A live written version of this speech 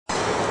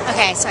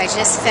Okay, so I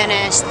just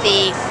finished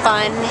the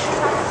Fun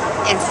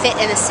and Fit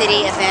in the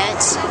City event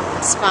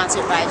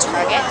sponsored by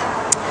Target.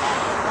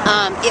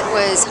 It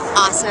was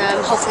awesome.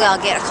 Hopefully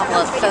I'll get a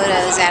couple of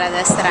photos out of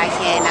this that I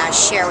can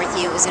share with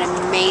you. It was an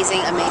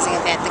amazing, amazing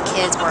event. The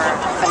kids were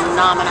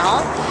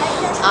phenomenal.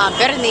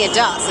 Better than the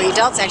adults. The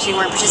adults actually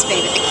weren't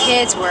participating, but the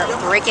kids were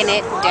breaking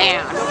it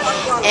down.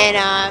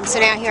 And so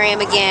now here I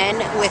am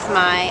again with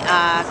my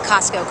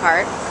Costco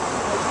cart.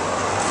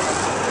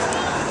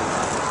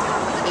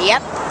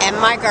 Yep, and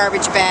my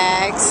garbage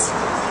bags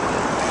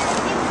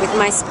with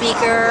my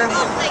speaker.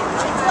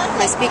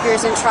 My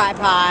speakers and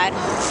tripod.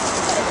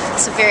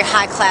 It's a very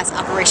high-class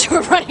operation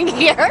we're running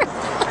here.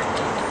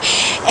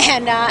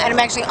 and I'm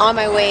actually on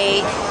my way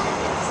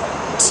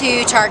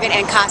to Target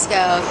and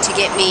Costco to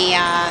get me,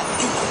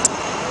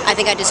 I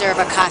think I deserve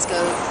a Costco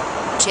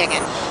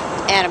chicken.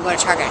 And I'm going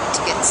to Target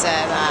to get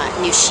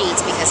some new sheets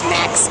because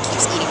Max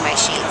keeps eating my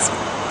sheets.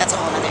 That's a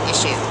whole other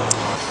issue.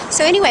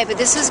 So anyway, but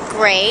this was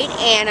great,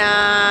 and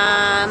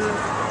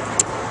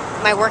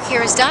my work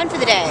here is done for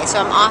the day. So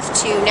I'm off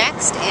to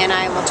next, and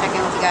I will check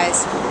in with you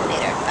guys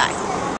later. Bye.